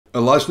A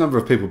large number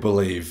of people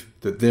believe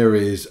that there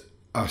is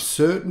a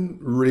certain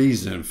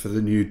reason for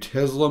the new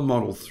Tesla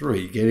Model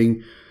 3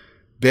 getting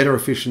better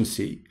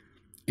efficiency,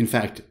 in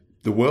fact,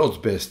 the world's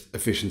best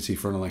efficiency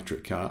for an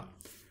electric car,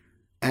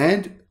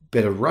 and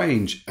better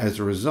range as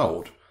a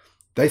result.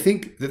 They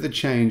think that the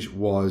change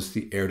was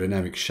the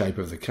aerodynamic shape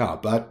of the car,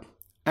 but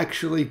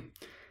actually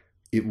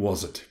it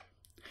wasn't.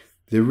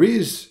 There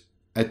is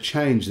a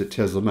change that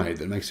Tesla made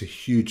that makes a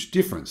huge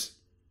difference.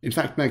 In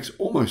fact, makes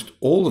almost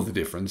all of the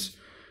difference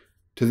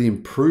to the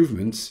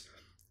improvements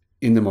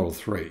in the Model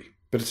 3,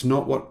 but it's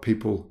not what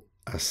people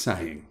are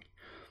saying.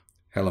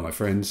 Hello, my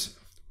friends.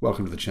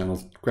 Welcome to the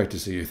channel. Great to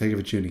see you. Thank you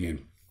for tuning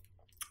in.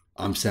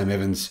 I'm Sam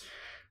Evans.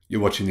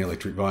 You're watching the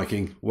Electric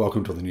Viking.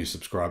 Welcome to the new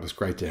subscribers.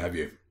 Great to have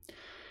you.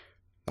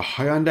 The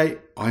Hyundai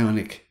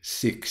Ioniq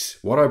 6.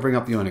 Why do I bring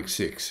up the Ioniq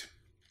 6?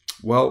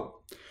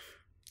 Well,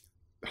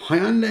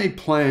 Hyundai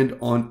planned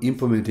on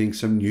implementing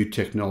some new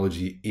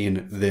technology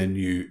in their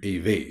new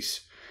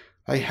EVs.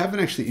 They haven't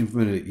actually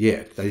implemented it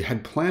yet. They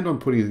had planned on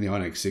putting it in the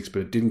Ioniq 6,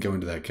 but it didn't go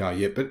into that car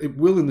yet, but it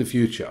will in the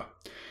future.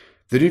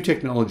 The new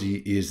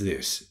technology is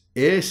this: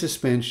 air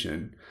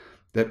suspension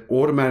that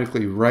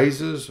automatically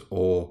raises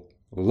or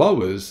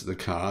lowers the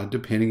car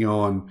depending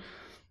on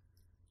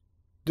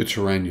the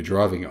terrain you're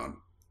driving on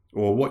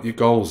or what your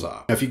goals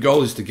are. Now, if your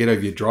goal is to get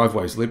over your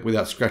driveway's lip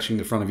without scratching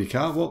the front of your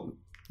car, well,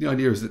 the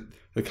idea is that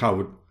the car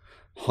would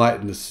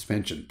heighten the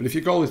suspension. But if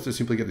your goal is to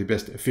simply get the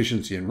best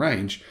efficiency and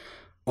range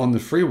on the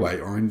freeway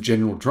or in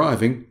general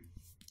driving,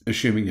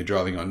 assuming you're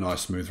driving on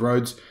nice smooth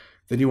roads,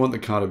 then you want the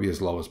car to be as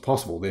low as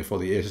possible. Therefore,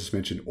 the air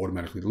suspension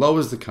automatically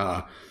lowers the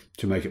car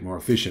to make it more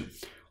efficient.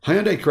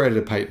 Hyundai created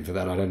a patent for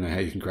that. I don't know how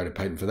you can create a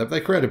patent for that. They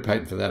created a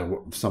patent for that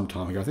some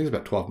time ago. I think it's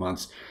about 12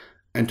 months,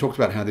 and talked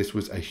about how this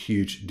was a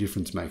huge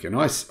difference maker. And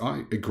I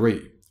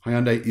agree.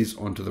 Hyundai is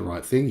onto the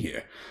right thing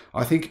here.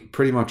 I think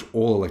pretty much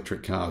all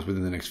electric cars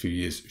within the next few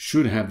years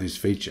should have this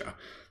feature,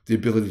 the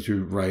ability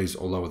to raise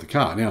or lower the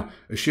car. Now,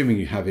 assuming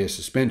you have air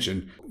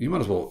suspension, you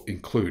might as well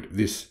include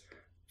this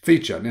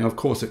feature. Now, of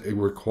course, it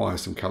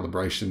requires some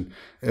calibration.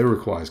 It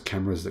requires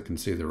cameras that can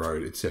see the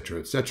road, etc.,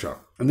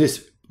 etc. And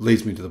this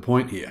leads me to the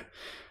point here.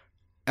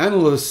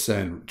 Analysts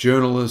and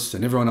journalists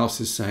and everyone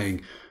else is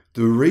saying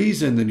the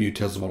reason the new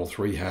Tesla Model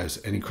 3 has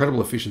an incredible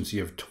efficiency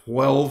of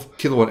 12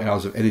 kilowatt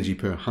hours of energy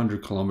per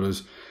 100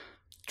 kilometers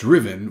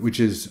driven, which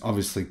is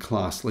obviously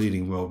class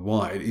leading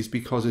worldwide, is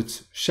because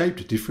it's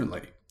shaped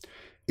differently.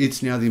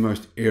 It's now the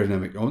most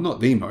aerodynamic, or not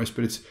the most,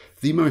 but it's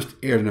the most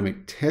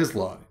aerodynamic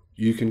Tesla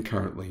you can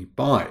currently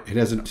buy. It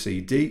has an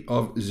CD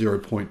of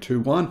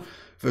 0.21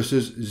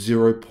 versus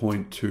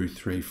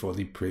 0.23 for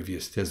the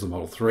previous Tesla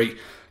Model 3.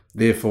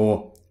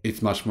 Therefore,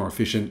 it's much more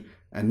efficient.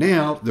 And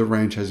now the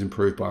range has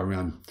improved by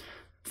around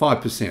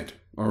 5%,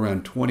 or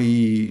around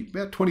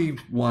about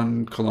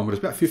 21 kilometers,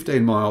 about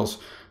 15 miles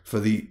for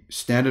the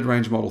standard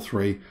range Model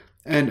 3,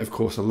 and of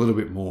course a little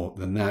bit more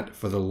than that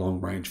for the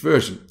long range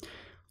version,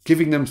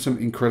 giving them some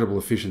incredible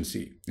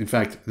efficiency. In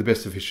fact, the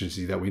best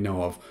efficiency that we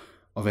know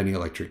of any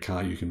electric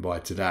car you can buy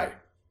today.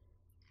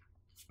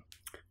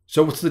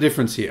 So what's the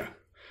difference here?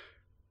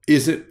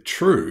 Is it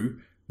true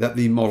that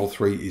the Model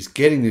 3 is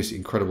getting this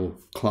incredible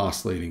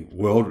class-leading,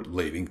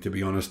 world-leading, to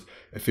be honest,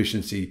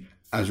 efficiency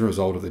as a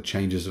result of the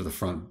changes of the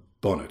front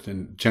bonnet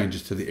and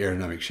changes to the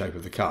aerodynamic shape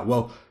of the car?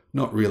 Well,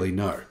 not really,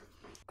 no.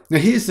 Now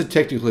here's the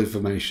technical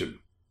information.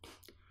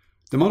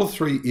 The Model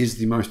 3 is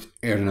the most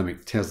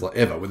aerodynamic Tesla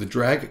ever, with a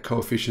drag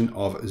coefficient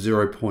of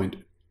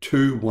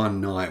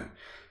 0.219.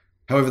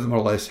 However, the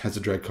Model S has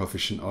a drag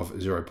coefficient of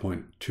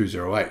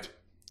 0.208.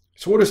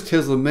 So what does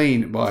Tesla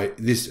mean by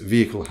this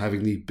vehicle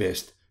having the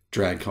best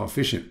drag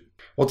coefficient?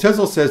 Well,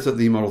 Tesla says that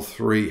the Model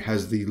 3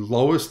 has the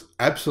lowest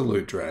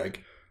absolute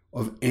drag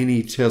of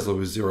any Tesla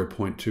with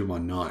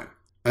 0.219.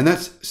 And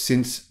that's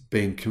since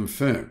been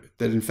confirmed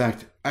that in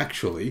fact,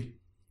 actually,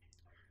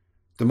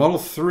 the Model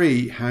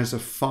 3 has a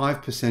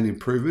 5%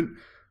 improvement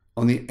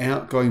on the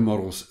outgoing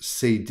model's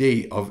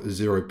CD of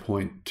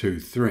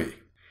 0.23.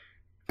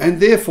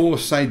 And therefore,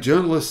 say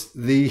journalists,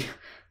 the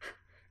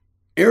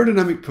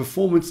aerodynamic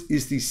performance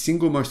is the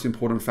single most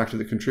important factor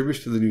that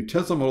contributes to the new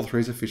Tesla Model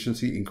 3's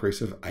efficiency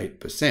increase of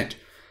 8%.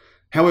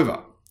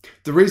 However,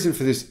 the reason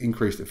for this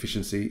increased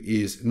efficiency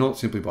is not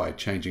simply by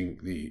changing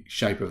the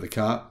shape of the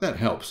car. That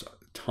helps a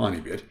tiny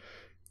bit.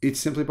 It's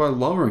simply by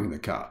lowering the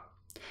car.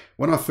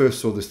 When I first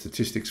saw the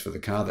statistics for the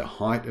car, the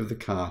height of the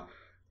car,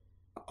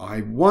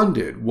 I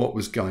wondered what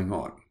was going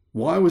on.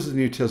 Why was the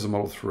new Tesla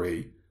Model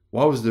 3,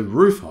 why was the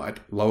roof height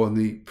lower than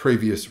the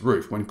previous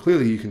roof, when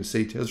clearly you can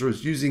see Tesla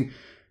is using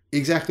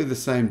exactly the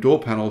same door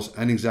panels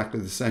and exactly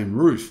the same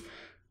roof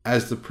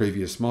as the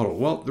previous model?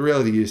 Well, the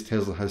reality is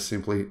Tesla has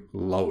simply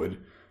lowered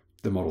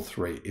the Model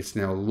 3. It's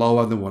now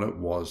lower than what it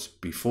was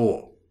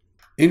before.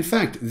 In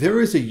fact, there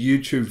is a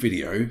YouTube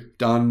video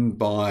done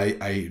by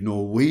a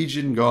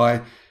Norwegian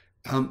guy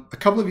a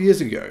couple of years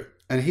ago,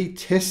 and he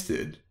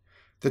tested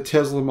the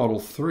Tesla Model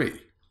 3.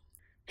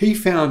 He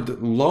found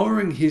that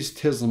lowering his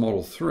Tesla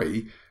Model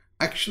 3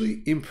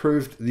 actually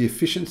improved the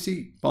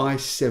efficiency by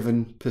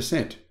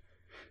 7%.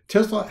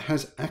 Tesla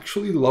has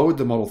actually lowered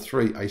the Model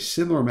 3 a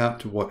similar amount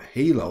to what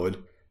he lowered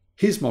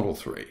his Model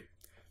 3.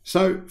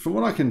 So from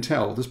what I can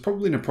tell, there's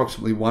probably an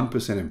approximately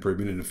 1%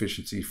 improvement in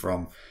efficiency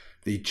from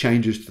the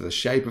changes to the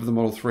shape of the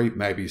Model 3,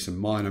 maybe some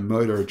minor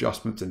motor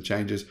adjustments and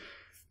changes,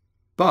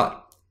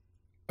 but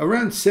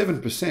around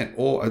 7%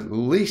 or at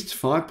least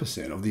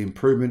 5% of the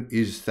improvement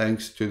is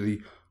thanks to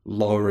the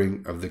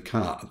lowering of the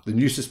car. The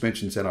new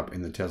suspension setup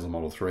in the Tesla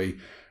Model 3,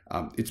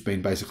 it's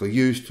been basically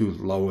used to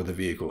lower the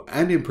vehicle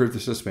and improve the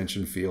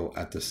suspension feel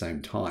at the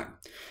same time.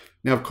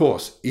 Now, of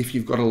course, if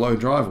you've got a low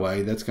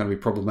driveway, that's going to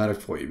be problematic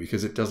for you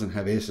because it doesn't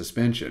have air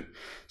suspension.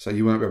 So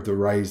you won't be able to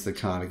raise the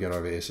car to get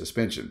over air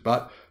suspension.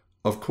 But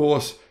of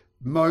course,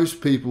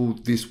 most people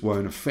this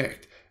won't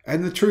affect.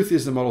 And the truth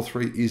is the Model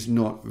 3 is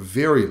not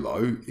very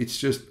low. It's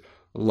just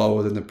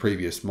lower than the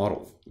previous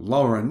model.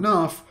 Lower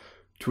enough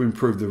to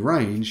improve the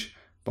range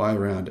by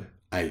around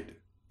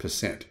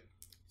 8%.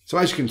 So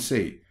as you can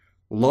see,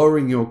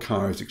 lowering your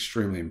car is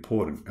extremely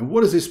important. And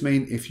what does this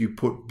mean if you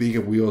put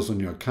bigger wheels on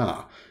your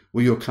car?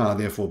 Will your car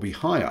therefore be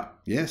higher?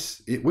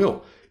 Yes, it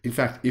will. In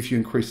fact, if you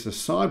increase the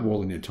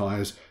sidewall in your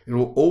tires, it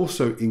will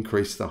also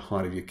increase the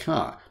height of your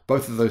car.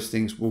 Both of those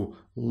things will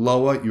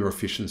lower your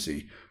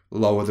efficiency,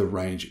 lower the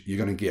range you're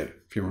going to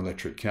get from your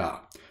electric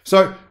car.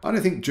 So I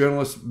don't think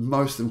journalists,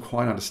 most of them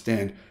quite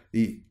understand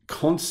the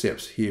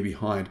concepts here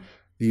behind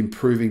the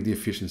improving the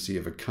efficiency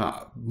of a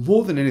car.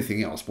 More than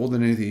anything else, more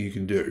than anything you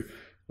can do,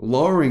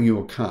 lowering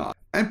your car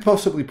and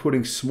possibly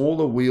putting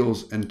smaller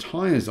wheels and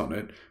tires on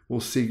it will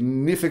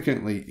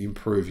significantly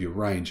improve your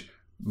range,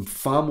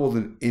 far more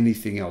than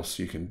anything else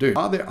you can do.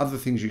 Are there other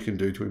things you can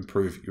do to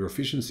improve your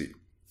efficiency?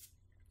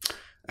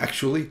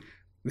 Actually,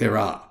 there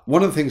are.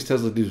 One of the things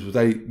Tesla did was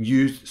they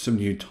used some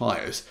new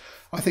tires.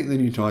 I think the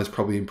new tires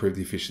probably improved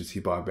the efficiency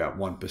by about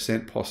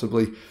 1%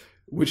 possibly,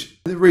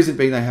 which the reason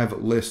being they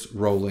have less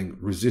rolling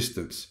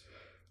resistance.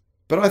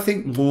 But I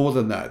think more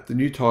than that, the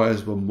new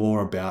tires were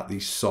more about the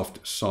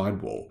soft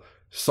sidewall.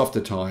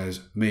 Softer tires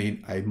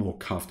mean a more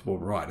comfortable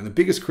ride. And the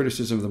biggest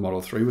criticism of the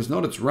Model 3 was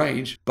not its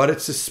range, but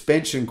its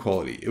suspension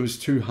quality. It was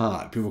too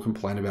hard. People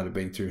complained about it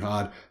being too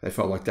hard. They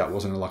felt like that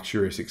wasn't a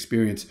luxurious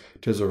experience.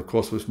 Tesla, of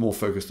course, was more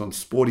focused on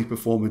sporty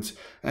performance.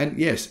 And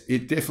yes,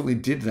 it definitely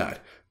did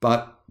that.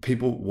 But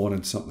people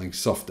wanted something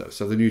softer.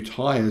 So the new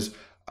tires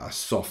are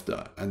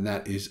softer. And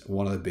that is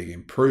one of the big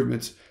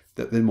improvements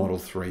that the Model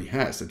 3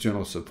 has, that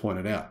journalists have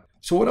pointed out.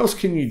 So what else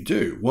can you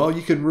do? Well,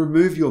 you can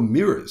remove your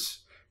mirrors.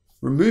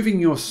 Removing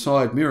your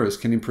side mirrors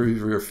can improve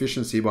your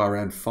efficiency by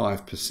around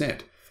 5%.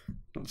 I'm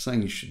not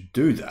saying you should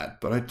do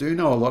that, but I do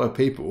know a lot of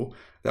people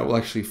that will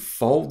actually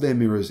fold their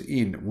mirrors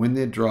in when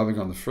they're driving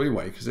on the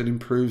freeway because it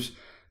improves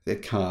their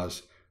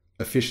car's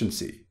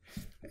efficiency.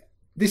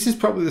 This is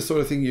probably the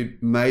sort of thing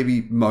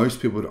maybe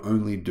most people would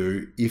only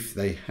do if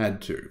they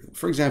had to.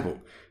 For example,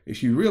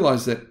 if you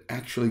realize that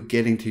actually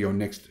getting to your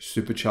next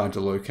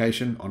supercharger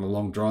location on a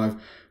long drive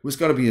was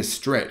got to be a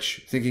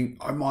stretch, thinking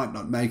I might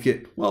not make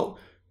it, well,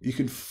 you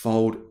can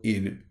fold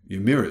in your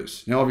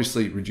mirrors. Now,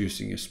 obviously,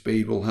 reducing your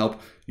speed will help.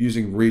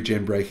 Using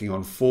regen braking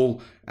on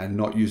full and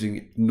not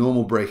using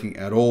normal braking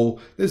at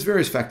all. There's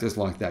various factors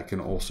like that can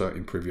also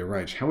improve your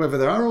range. However,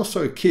 there are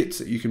also kits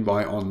that you can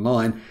buy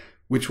online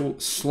which will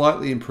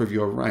slightly improve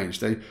your range.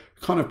 They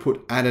kind of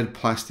put added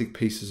plastic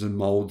pieces and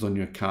molds on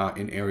your car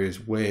in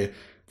areas where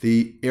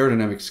the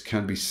aerodynamics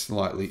can be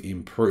slightly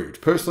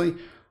improved. Personally,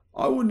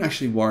 I wouldn't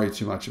actually worry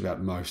too much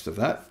about most of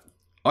that.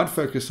 I'd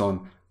focus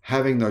on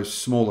having those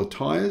smaller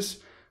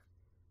tires,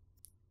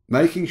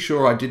 making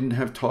sure I didn't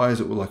have tires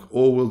that were like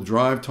all-wheel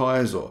drive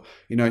tires, or,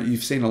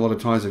 you've seen a lot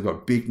of tires that have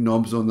got big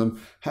knobs on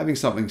them, having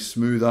something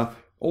smoother,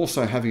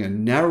 also having a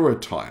narrower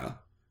tire,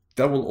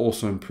 that will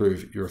also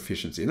improve your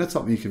efficiency. And that's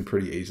something you can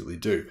pretty easily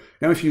do.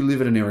 Now, if you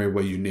live in an area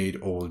where you need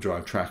all-wheel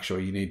drive traction, or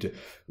you need to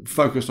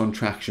focus on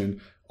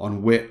traction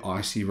on wet,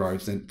 icy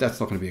roads, then that's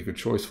not going to be a good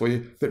choice for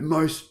you. But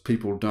most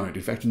people don't.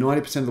 In fact,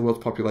 90% of the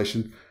world's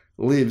population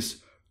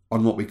lives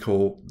on what we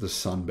call the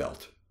Sun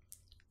Belt.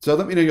 So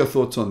let me know your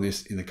thoughts on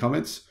this in the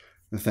comments,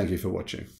 and thank you for watching.